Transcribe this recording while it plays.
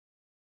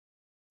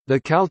The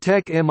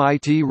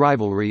Caltech-MIT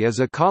rivalry is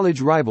a college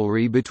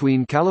rivalry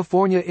between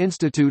California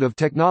Institute of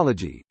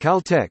Technology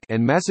 (Caltech)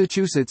 and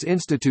Massachusetts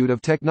Institute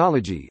of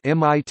Technology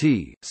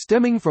 (MIT),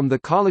 stemming from the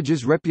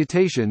college's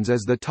reputations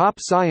as the top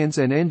science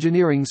and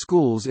engineering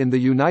schools in the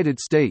United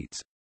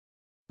States.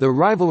 The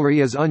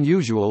rivalry is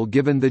unusual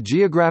given the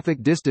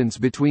geographic distance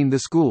between the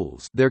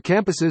schools. Their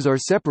campuses are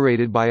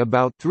separated by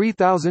about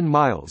 3,000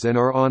 miles and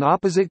are on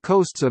opposite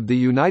coasts of the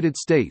United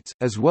States,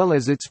 as well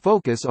as its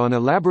focus on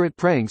elaborate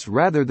pranks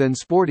rather than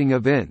sporting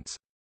events.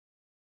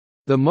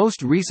 The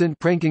most recent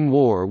pranking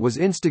war was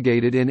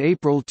instigated in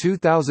April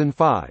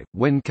 2005,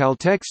 when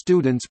Caltech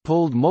students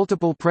pulled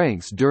multiple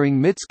pranks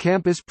during MIT's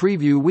campus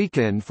preview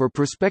weekend for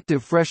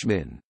prospective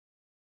freshmen.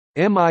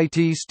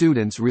 MIT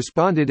students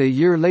responded a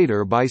year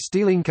later by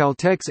stealing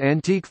Caltech's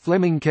antique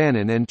Fleming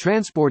Cannon and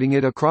transporting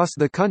it across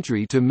the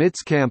country to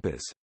MIT's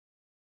campus.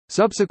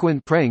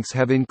 Subsequent pranks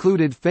have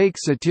included fake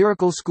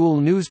satirical school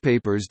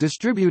newspapers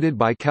distributed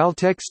by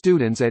Caltech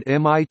students at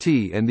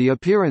MIT and the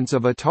appearance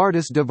of a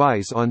TARDIS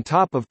device on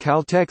top of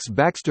Caltech's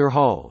Baxter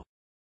Hall.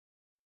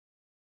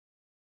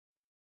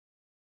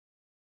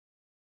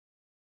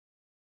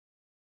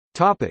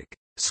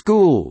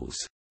 Schools.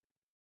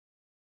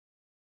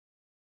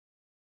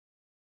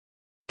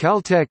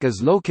 Caltech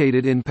is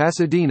located in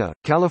Pasadena,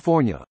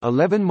 California,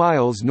 11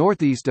 miles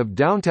northeast of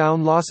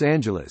downtown Los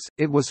Angeles.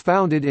 It was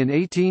founded in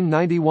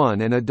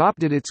 1891 and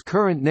adopted its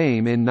current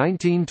name in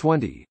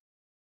 1920.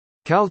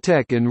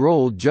 Caltech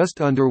enrolled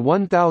just under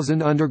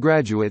 1,000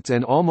 undergraduates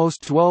and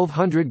almost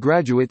 1,200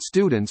 graduate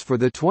students for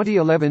the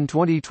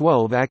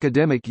 2011-2012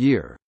 academic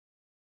year.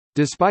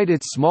 Despite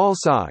its small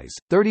size,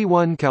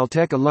 31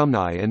 Caltech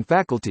alumni and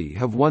faculty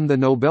have won the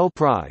Nobel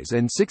Prize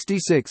and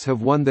 66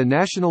 have won the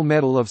National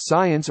Medal of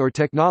Science or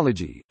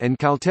Technology, and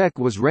Caltech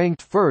was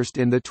ranked first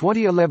in the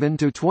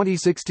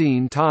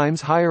 2011-2016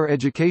 Times Higher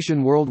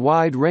Education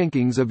Worldwide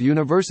Rankings of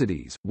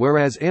Universities,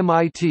 whereas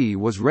MIT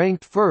was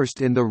ranked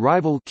first in the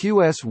rival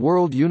QS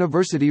World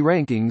University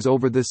Rankings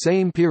over the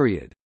same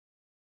period.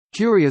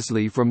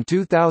 Curiously, from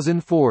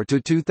 2004 to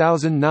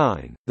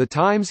 2009, the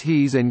Times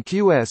HES and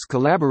QS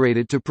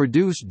collaborated to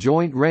produce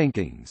joint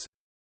rankings.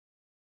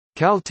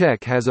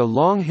 Caltech has a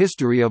long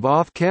history of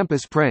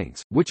off-campus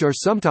pranks, which are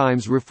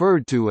sometimes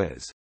referred to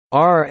as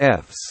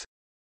RFs.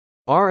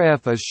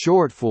 RF is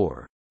short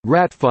for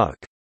ratfuck,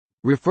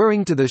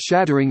 referring to the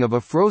shattering of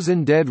a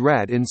frozen dead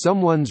rat in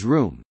someone's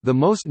room. The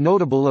most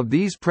notable of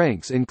these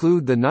pranks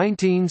include the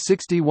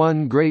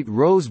 1961 Great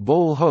Rose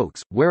Bowl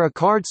hoax, where a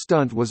card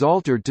stunt was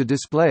altered to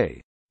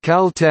display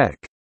Caltech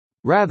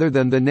rather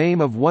than the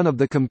name of one of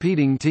the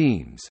competing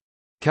teams.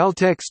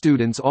 Caltech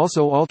students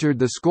also altered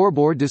the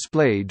scoreboard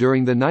display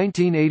during the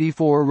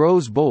 1984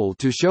 Rose Bowl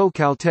to show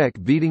Caltech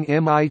beating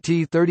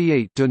MIT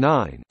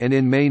 38-9, and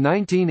in May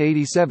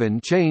 1987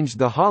 changed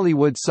the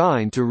Hollywood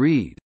sign to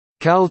read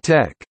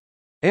Caltech.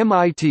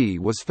 MIT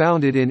was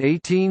founded in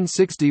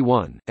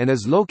 1861, and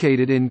is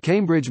located in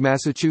Cambridge,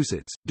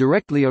 Massachusetts,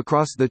 directly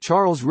across the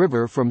Charles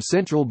River from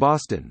central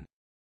Boston.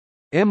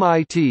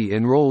 MIT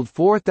enrolled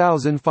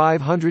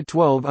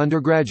 4,512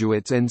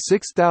 undergraduates and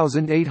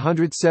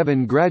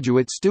 6,807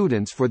 graduate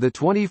students for the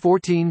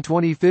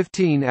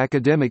 2014-2015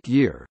 academic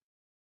year.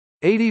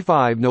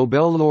 85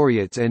 Nobel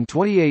laureates and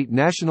 28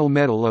 National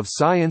Medal of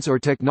Science or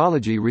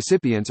Technology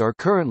recipients are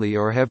currently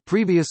or have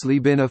previously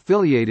been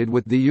affiliated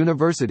with the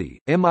university.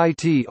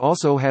 MIT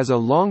also has a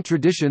long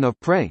tradition of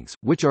pranks,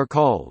 which are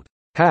called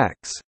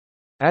hacks,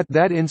 at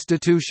that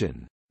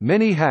institution.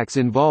 Many hacks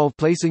involve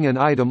placing an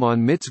item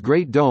on MIT's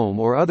Great Dome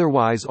or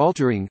otherwise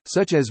altering,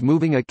 such as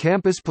moving a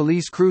campus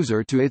police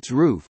cruiser to its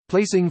roof,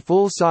 placing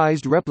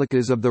full-sized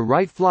replicas of the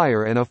Wright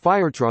Flyer and a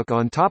firetruck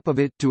on top of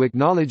it to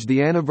acknowledge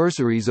the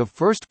anniversaries of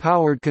first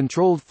powered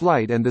controlled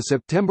flight and the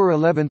September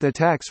 11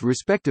 attacks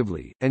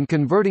respectively, and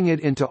converting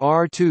it into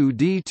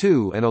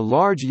R2-D2 and a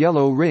large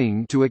yellow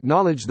ring to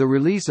acknowledge the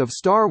release of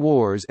Star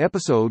Wars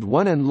Episode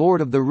I and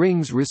Lord of the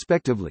Rings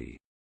respectively.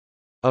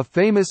 A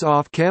famous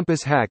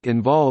off-campus hack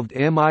involved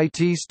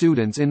MIT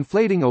students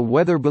inflating a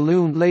weather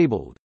balloon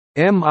labeled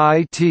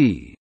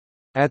MIT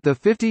at the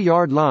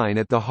 50-yard line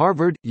at the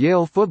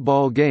Harvard-Yale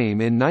football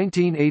game in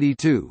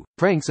 1982.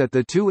 Pranks at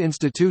the two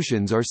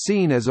institutions are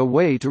seen as a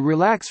way to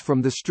relax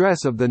from the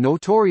stress of the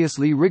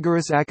notoriously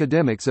rigorous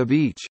academics of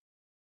each.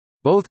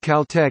 Both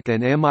Caltech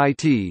and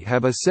MIT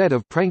have a set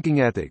of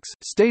pranking ethics,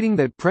 stating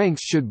that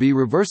pranks should be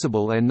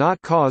reversible and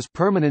not cause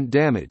permanent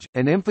damage,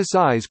 and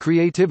emphasize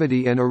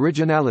creativity and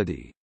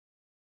originality.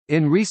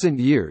 In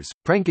recent years,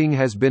 pranking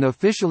has been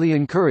officially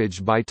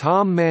encouraged by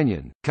Tom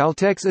Mannion,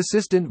 Caltech's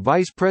Assistant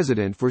Vice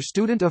President for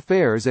Student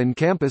Affairs and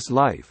Campus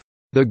Life.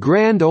 "The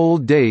grand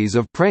old days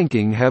of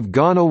pranking have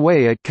gone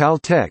away at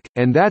Caltech,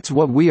 and that's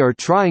what we are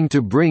trying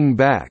to bring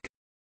back,"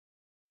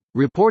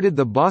 reported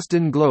the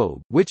Boston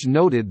Globe, which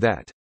noted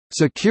that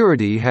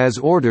security has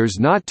orders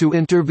not to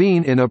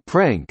intervene in a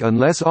prank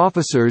unless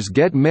officers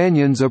get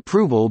Mannion's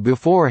approval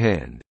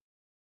beforehand.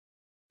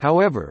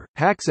 However,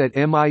 hacks at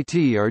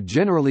MIT are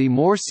generally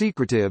more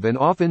secretive and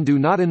often do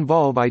not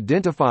involve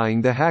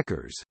identifying the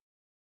hackers.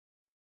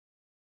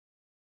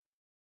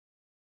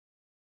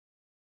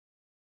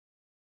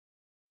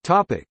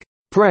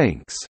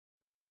 Pranks.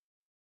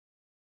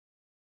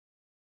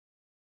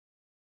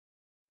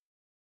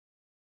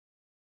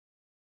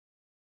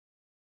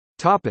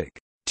 Topic: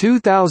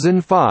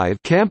 2005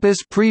 Campus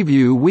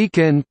Preview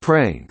Weekend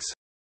Pranks.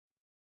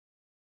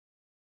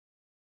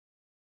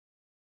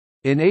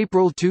 In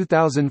April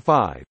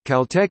 2005,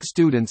 Caltech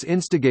students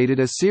instigated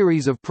a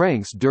series of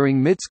pranks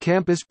during MIT's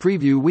Campus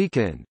Preview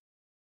Weekend.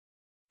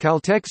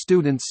 Caltech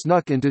students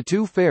snuck into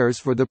two fairs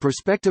for the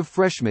prospective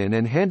freshmen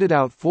and handed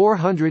out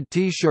 400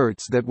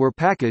 T-shirts that were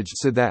packaged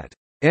so that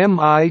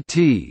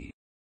MIT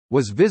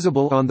was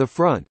visible on the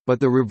front,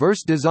 but the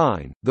reverse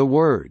design, the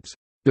words,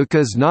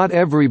 "Because not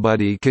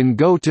everybody can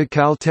go to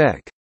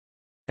Caltech,"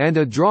 and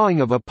a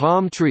drawing of a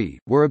palm tree,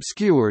 were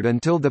obscured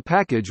until the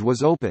package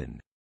was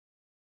opened.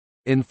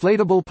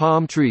 Inflatable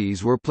palm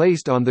trees were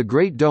placed on the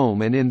Great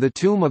Dome and in the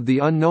Tomb of the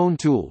Unknown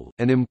Tool,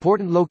 an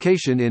important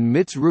location in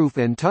MIT's roof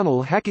and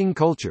tunnel hacking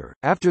culture,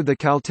 after the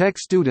Caltech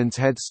students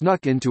had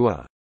snuck into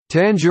a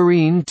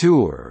tangerine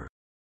tour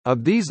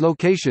of these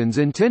locations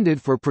intended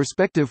for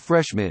prospective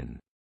freshmen.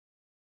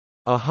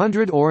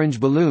 100 orange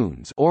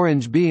balloons,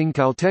 orange being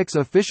Caltech's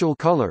official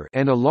color,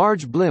 and a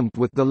large blimp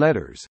with the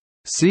letters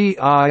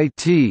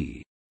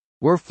CIT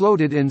were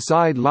floated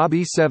inside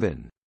Lobby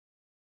 7.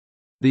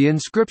 The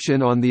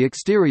inscription on the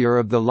exterior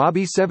of the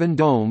Lobby 7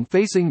 dome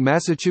facing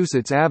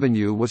Massachusetts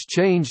Avenue was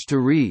changed to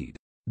read,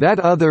 "That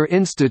Other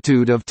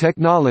Institute of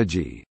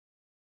Technology,"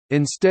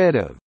 instead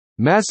of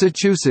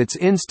Massachusetts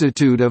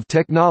Institute of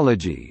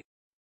Technology.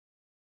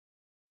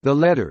 The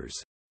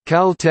letters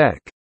Caltech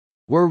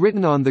were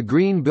written on the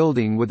green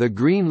building with a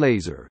green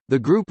laser. The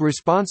group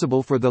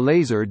responsible for the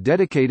laser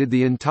dedicated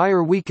the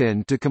entire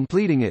weekend to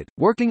completing it,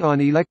 working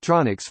on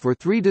electronics for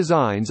 3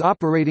 designs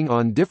operating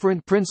on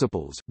different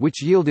principles,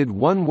 which yielded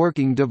one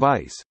working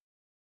device.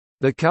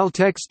 The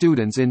Caltech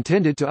students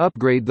intended to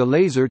upgrade the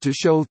laser to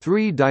show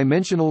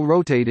 3-dimensional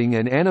rotating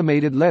and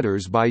animated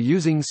letters by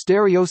using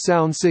stereo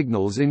sound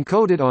signals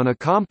encoded on a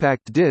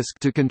compact disc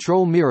to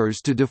control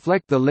mirrors to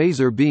deflect the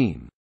laser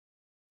beam.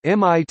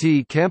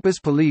 MIT campus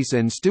police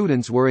and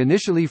students were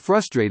initially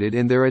frustrated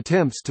in their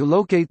attempts to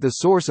locate the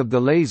source of the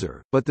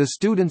laser, but the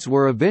students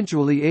were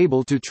eventually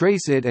able to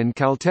trace it and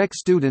Caltech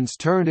students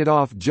turned it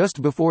off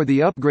just before the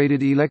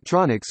upgraded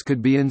electronics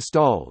could be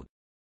installed.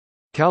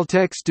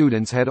 Caltech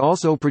students had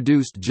also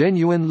produced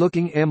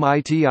genuine-looking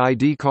MIT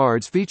ID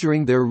cards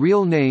featuring their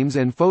real names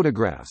and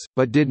photographs,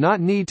 but did not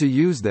need to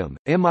use them.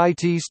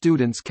 MIT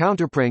students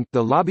counterpranked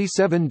the Lobby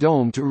 7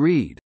 dome to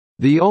read,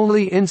 "The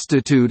Only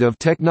Institute of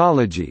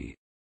Technology,"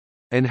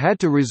 and had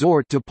to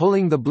resort to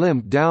pulling the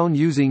blimp down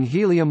using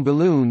helium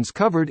balloons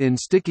covered in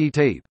sticky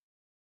tape.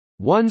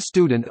 One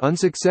student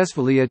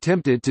unsuccessfully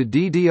attempted to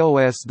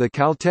DDoS the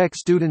Caltech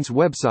students'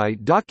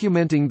 website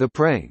documenting the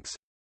pranks.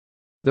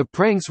 The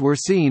pranks were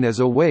seen as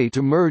a way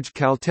to merge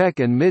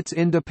Caltech and MIT's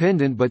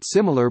independent but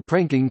similar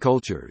pranking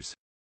cultures.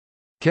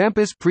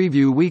 Campus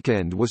Preview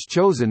Weekend was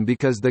chosen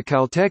because the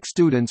Caltech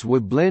students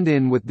would blend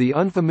in with the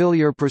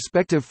unfamiliar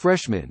prospective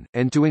freshmen,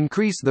 and to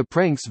increase the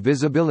pranks'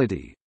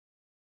 visibility.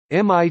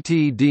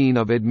 MIT Dean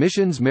of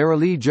Admissions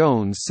Marilee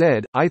Jones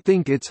said, "I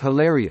think it's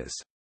hilarious.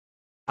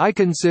 I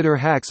consider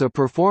hacks a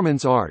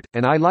performance art,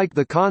 and I like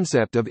the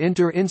concept of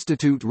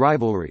inter-institute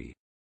rivalry."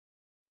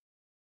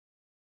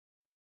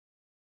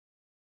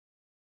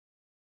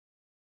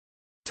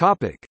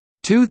 Topic: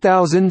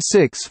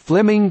 2006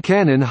 Fleming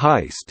Cannon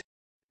heist.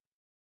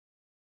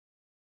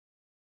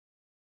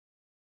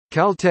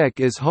 Caltech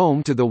is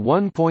home to the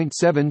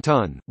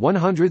 1.7-ton,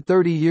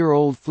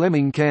 130-year-old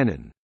Fleming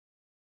Cannon.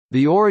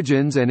 The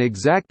origins and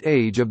exact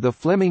age of the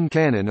Fleming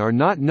Cannon are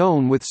not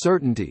known with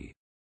certainty.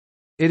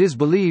 It is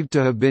believed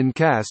to have been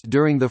cast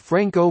during the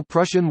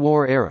Franco-Prussian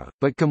War era,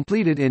 but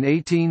completed in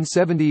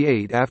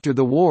 1878 after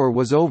the war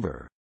was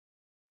over.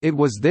 It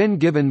was then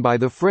given by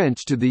the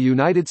French to the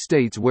United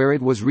States where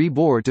it was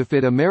rebored to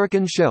fit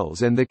American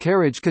shells and the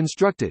carriage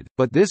constructed,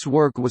 but this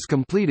work was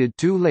completed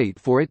too late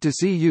for it to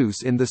see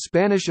use in the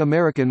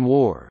Spanish-American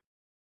War.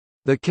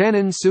 The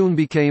cannon soon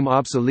became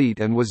obsolete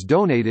and was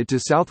donated to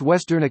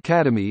Southwestern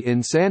Academy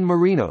in San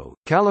Marino,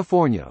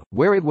 California,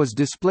 where it was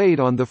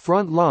displayed on the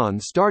front lawn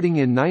starting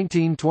in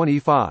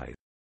 1925.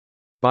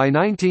 By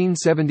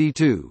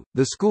 1972,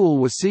 the school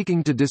was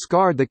seeking to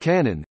discard the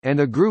cannon,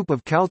 and a group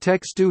of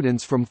Caltech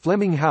students from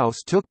Fleming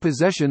House took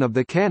possession of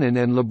the cannon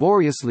and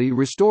laboriously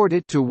restored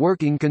it to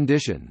working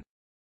condition.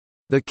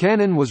 The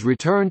cannon was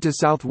returned to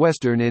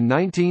Southwestern in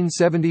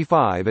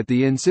 1975 at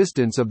the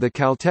insistence of the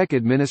Caltech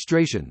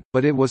administration,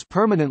 but it was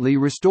permanently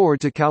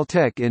restored to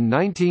Caltech in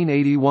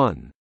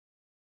 1981.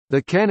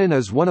 The cannon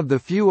is one of the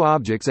few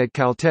objects at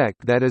Caltech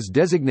that is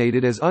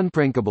designated as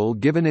unprankable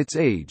given its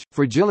age,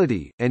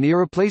 fragility, and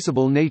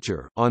irreplaceable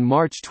nature. On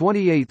March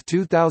 28,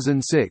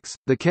 2006,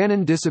 the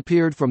cannon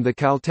disappeared from the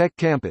Caltech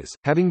campus,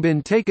 having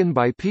been taken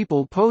by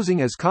people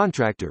posing as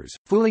contractors,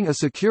 fooling a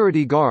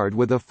security guard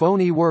with a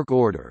phony work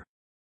order.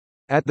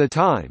 At the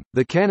time,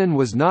 the cannon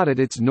was not at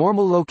its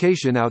normal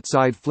location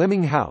outside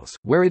Fleming House,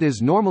 where it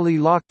is normally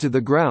locked to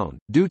the ground,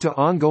 due to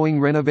ongoing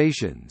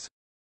renovations.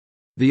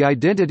 The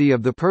identity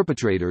of the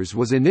perpetrators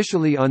was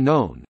initially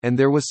unknown, and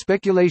there was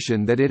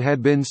speculation that it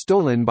had been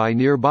stolen by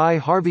nearby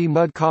Harvey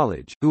Mudd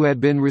College, who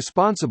had been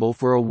responsible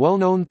for a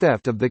well-known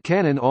theft of the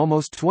cannon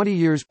almost 20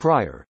 years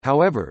prior.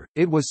 However,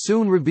 it was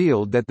soon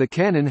revealed that the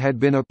cannon had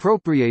been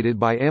appropriated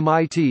by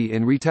MIT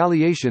in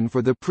retaliation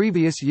for the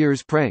previous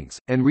year's pranks,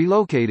 and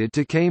relocated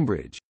to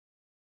Cambridge.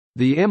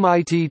 The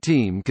MIT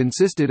team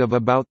consisted of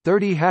about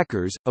 30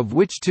 hackers, of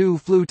which 2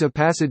 flew to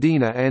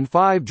Pasadena and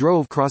 5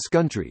 drove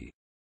cross-country.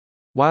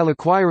 While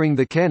acquiring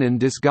the cannon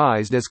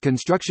disguised as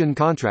construction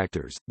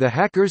contractors, the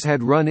hackers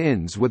had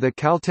run-ins with a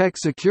Caltech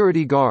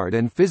security guard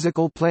and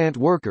physical plant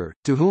worker,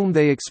 to whom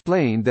they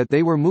explained that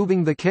they were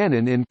moving the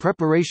cannon in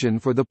preparation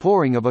for the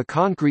pouring of a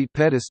concrete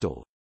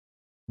pedestal.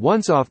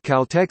 Once off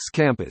Caltech's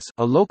campus,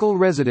 a local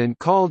resident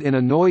called in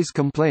a noise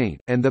complaint,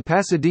 and the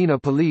Pasadena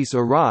police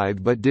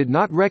arrived but did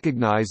not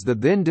recognize the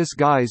then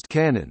disguised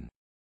cannon.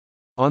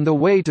 On the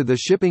way to the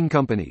shipping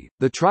company,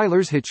 the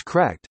trailer's hitch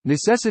cracked,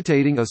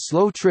 necessitating a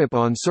slow trip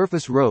on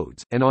surface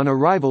roads, and on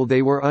arrival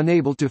they were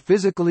unable to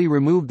physically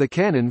remove the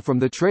cannon from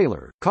the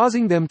trailer,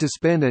 causing them to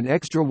spend an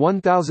extra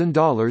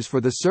 $1,000 for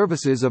the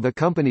services of a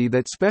company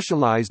that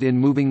specialized in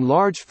moving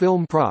large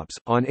film props.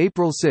 On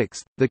April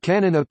 6, the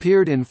cannon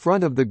appeared in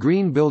front of the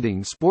Green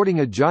Building sporting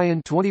a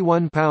giant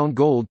 21-pound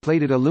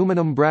gold-plated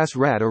aluminum brass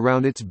rat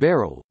around its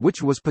barrel,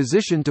 which was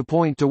positioned to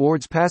point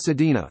towards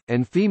Pasadena,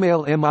 and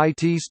female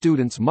MIT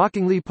students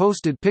mockingly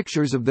posted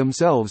pictures of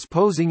themselves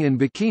posing in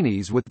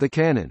bikinis with the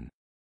cannon.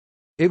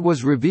 It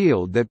was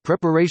revealed that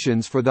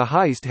preparations for the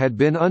heist had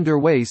been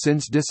underway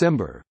since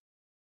December.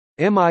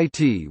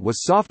 MIT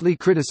was softly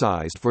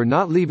criticized for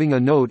not leaving a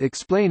note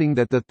explaining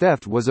that the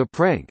theft was a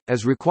prank,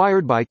 as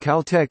required by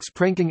Caltech's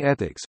pranking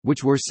ethics,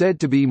 which were said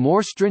to be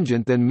more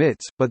stringent than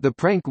MIT's, but the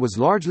prank was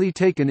largely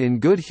taken in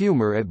good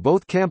humor at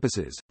both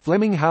campuses.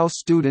 Fleming House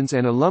students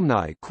and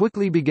alumni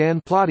quickly began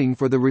plotting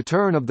for the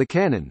return of the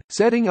cannon,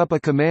 setting up a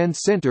command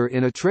center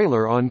in a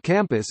trailer on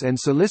campus and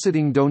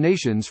soliciting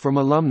donations from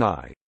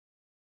alumni.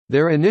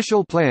 Their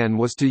initial plan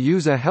was to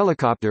use a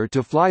helicopter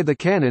to fly the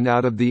cannon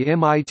out of the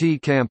MIT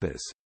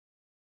campus.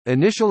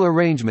 Initial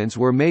arrangements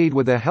were made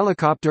with a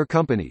helicopter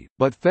company,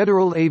 but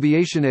Federal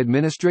Aviation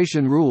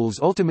Administration rules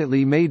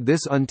ultimately made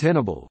this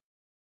untenable.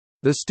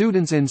 The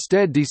students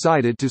instead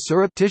decided to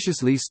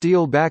surreptitiously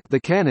steal back the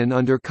cannon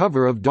under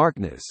cover of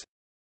darkness.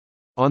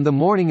 On the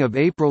morning of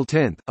April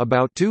 10,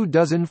 about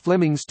 24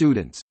 Fleming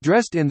students,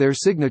 dressed in their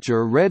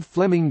signature red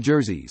Fleming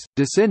jerseys,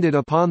 descended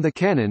upon the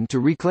cannon to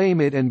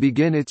reclaim it and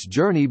begin its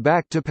journey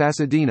back to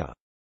Pasadena.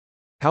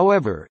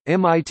 However,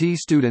 MIT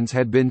students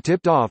had been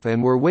tipped off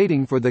and were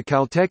waiting for the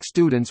Caltech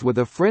students with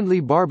a friendly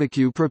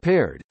barbecue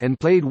prepared, and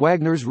played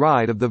Wagner's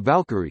Ride of the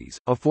Valkyries,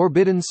 a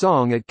forbidden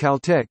song at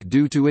Caltech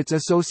due to its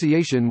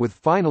association with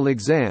final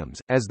exams,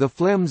 as the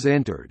Flems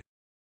entered.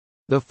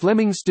 The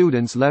Fleming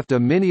students left a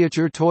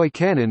miniature toy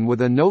cannon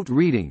with a note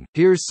reading,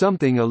 "Here's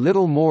something a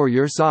little more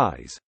your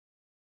size."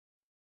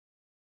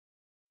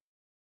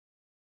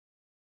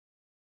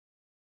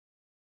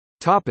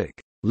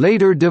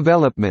 Later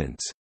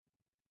developments.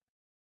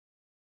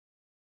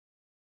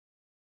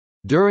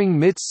 During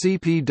MIT's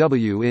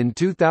CPW in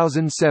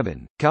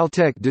 2007,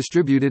 Caltech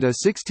distributed a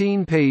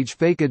 16-page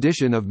fake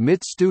edition of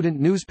MIT's student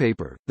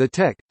newspaper, The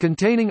Tech,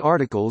 containing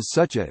articles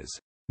such as,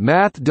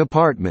 "Math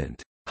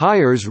Department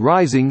hires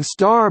rising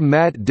star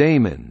Matt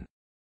Damon.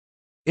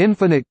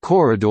 Infinite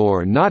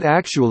corridor not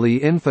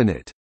actually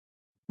infinite,"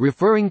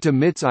 referring to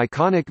MIT's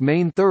iconic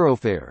main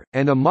thoroughfare,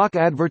 and a mock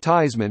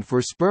advertisement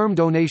for sperm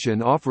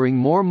donation offering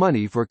more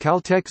money for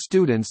Caltech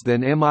students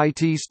than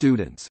MIT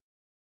students.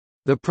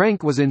 The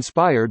prank was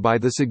inspired by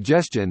the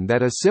suggestion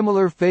that a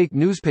similar fake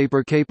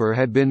newspaper caper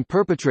had been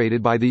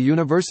perpetrated by the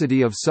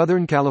University of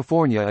Southern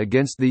California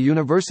against the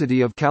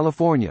University of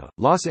California,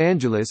 Los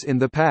Angeles in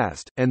the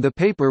past, and the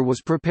paper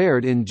was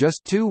prepared in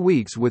just 2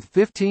 weeks with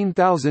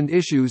 15,000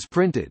 issues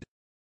printed.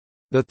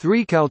 The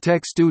 3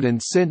 Caltech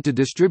students sent to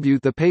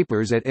distribute the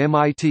papers at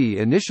MIT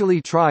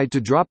initially tried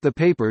to drop the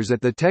papers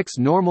at the Tech's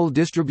normal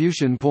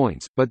distribution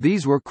points, but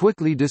these were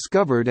quickly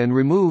discovered and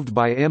removed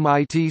by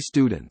MIT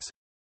students.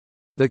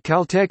 The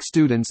Caltech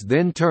students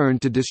then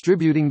turned to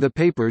distributing the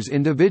papers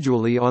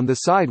individually on the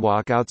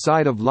sidewalk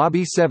outside of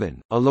Lobby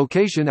 7, a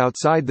location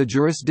outside the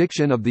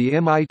jurisdiction of the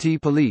MIT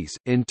police.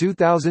 In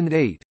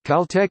 2008,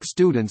 Caltech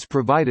students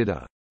provided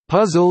a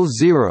Puzzle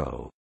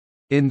Zero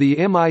in the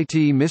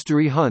MIT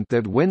mystery hunt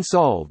that, when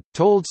solved,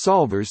 told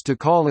solvers to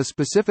call a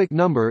specific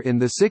number in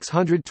the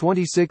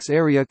 626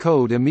 area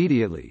code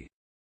immediately.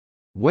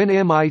 When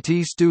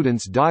MIT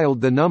students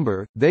dialed the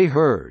number, they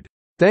heard,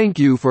 "Thank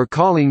you for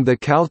calling the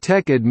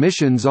Caltech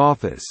admissions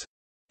office.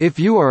 If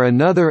you are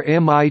another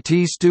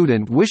MIT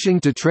student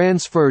wishing to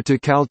transfer to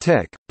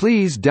Caltech,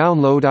 please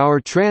download our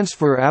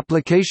transfer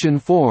application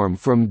form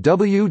from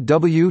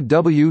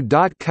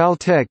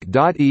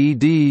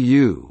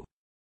www.caltech.edu.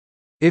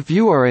 If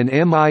you are an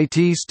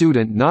MIT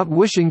student not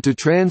wishing to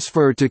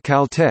transfer to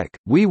Caltech,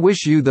 we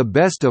wish you the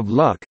best of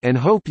luck, and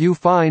hope you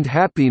find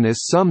happiness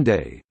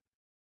someday."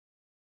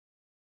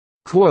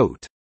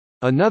 Quote,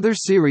 Another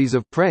series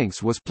of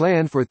pranks was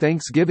planned for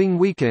Thanksgiving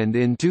weekend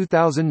in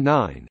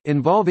 2009,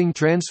 involving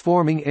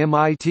transforming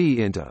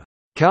MIT into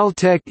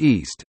Caltech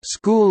East,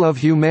 School of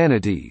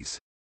Humanities.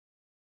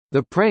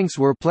 The pranks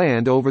were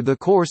planned over the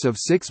course of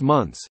 6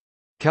 months.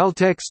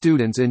 Caltech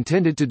students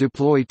intended to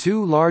deploy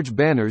 2 large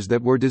banners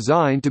that were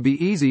designed to be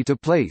easy to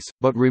place,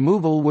 but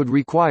removal would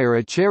require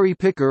a cherry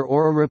picker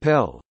or a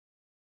rappel.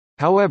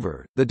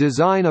 However, the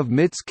design of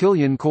MIT's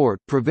Killian Court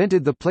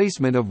prevented the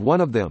placement of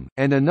one of them,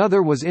 and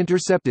another was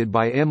intercepted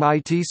by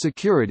MIT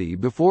security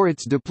before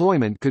its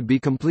deployment could be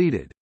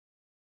completed.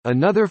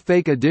 Another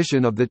fake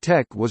edition of the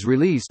tech was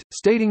released,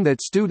 stating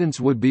that students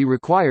would be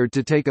required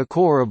to take a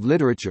core of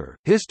literature,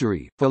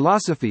 history,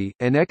 philosophy,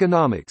 and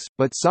economics,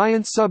 but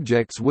science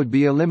subjects would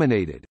be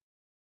eliminated.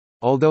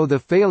 Although the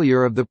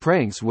failure of the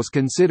pranks was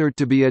considered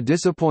to be a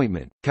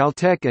disappointment,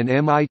 Caltech and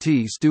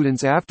MIT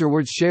students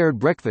afterwards shared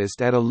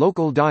breakfast at a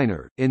local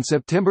diner. In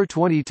September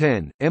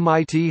 2010,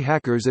 MIT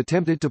hackers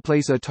attempted to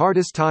place a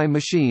TARDIS time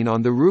machine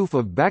on the roof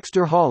of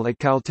Baxter Hall at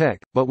Caltech,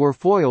 but were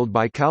foiled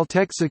by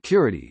Caltech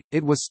security.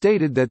 It was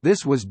stated that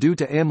this was due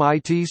to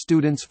MIT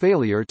students'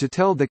 failure to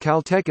tell the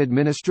Caltech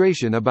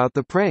administration about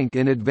the prank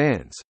in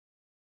advance.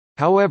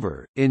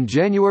 However, in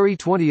January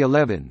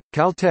 2011,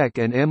 Caltech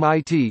and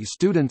MIT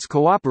students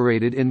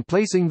cooperated in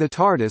placing the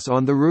TARDIS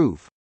on the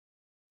roof.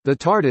 The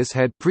TARDIS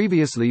had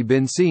previously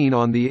been seen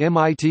on the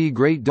MIT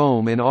Great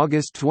Dome in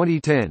August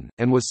 2010,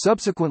 and was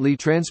subsequently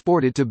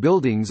transported to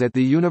buildings at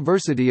the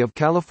University of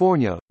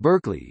California,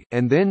 Berkeley,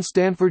 and then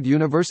Stanford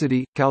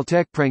University.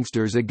 Caltech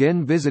pranksters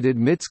again visited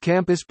MIT's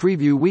campus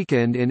preview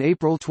weekend in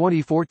April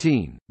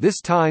 2014,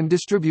 this time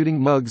distributing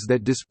mugs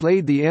that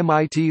displayed the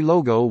MIT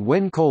logo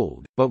when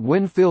cold, but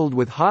when filled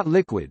with hot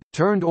liquid,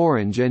 turned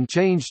orange and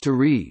changed to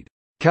read,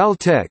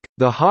 "Caltech,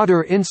 the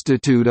Hotter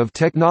Institute of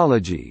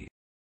Technology."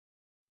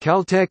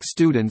 Caltech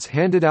students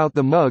handed out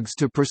the mugs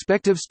to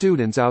prospective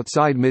students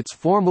outside MIT's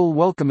formal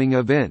welcoming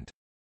event.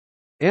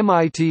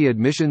 MIT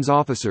admissions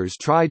officers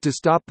tried to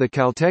stop the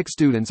Caltech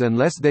students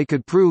unless they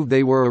could prove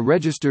they were a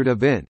registered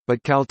event,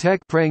 but Caltech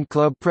Prank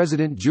Club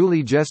president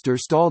Julie Jester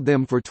stalled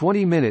them for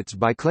 20 minutes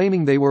by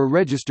claiming they were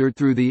registered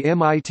through the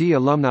MIT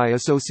Alumni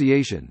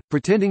Association,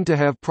 pretending to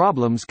have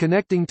problems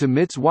connecting to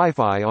MIT's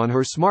Wi-Fi on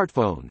her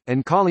smartphone,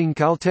 and calling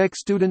Caltech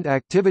Student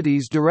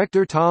Activities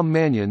Director Tom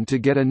Mannion to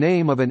get a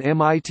name of an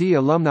MIT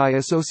Alumni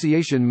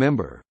Association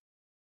member.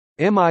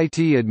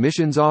 MIT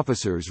admissions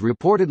officers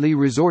reportedly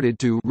resorted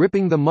to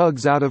ripping the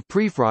mugs out of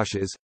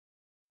prefroches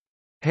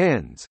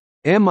hands.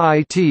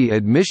 MIT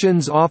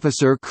admissions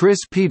officer Chris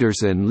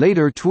Peterson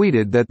later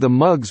tweeted that the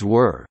mugs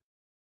were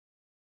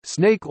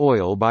snake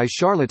oil by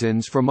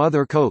charlatans from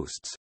other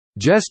coasts.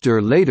 Jester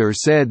later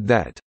said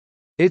that,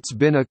 "It's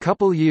been a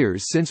couple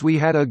years since we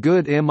had a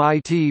good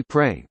MIT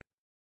prank.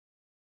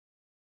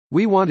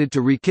 We wanted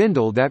to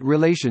rekindle that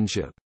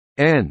relationship.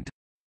 And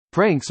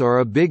pranks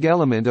are a big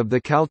element of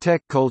the Caltech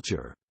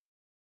culture.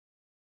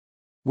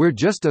 We're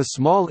just a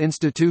small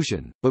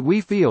institution, but we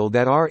feel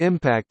that our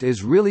impact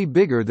is really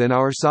bigger than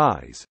our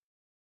size.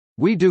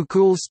 We do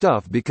cool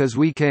stuff because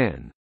we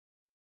can."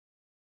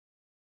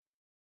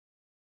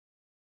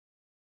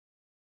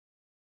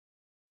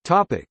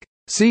 Topic.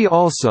 See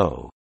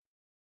also: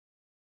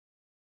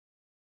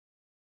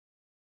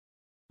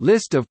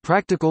 List of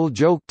practical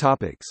joke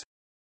topics.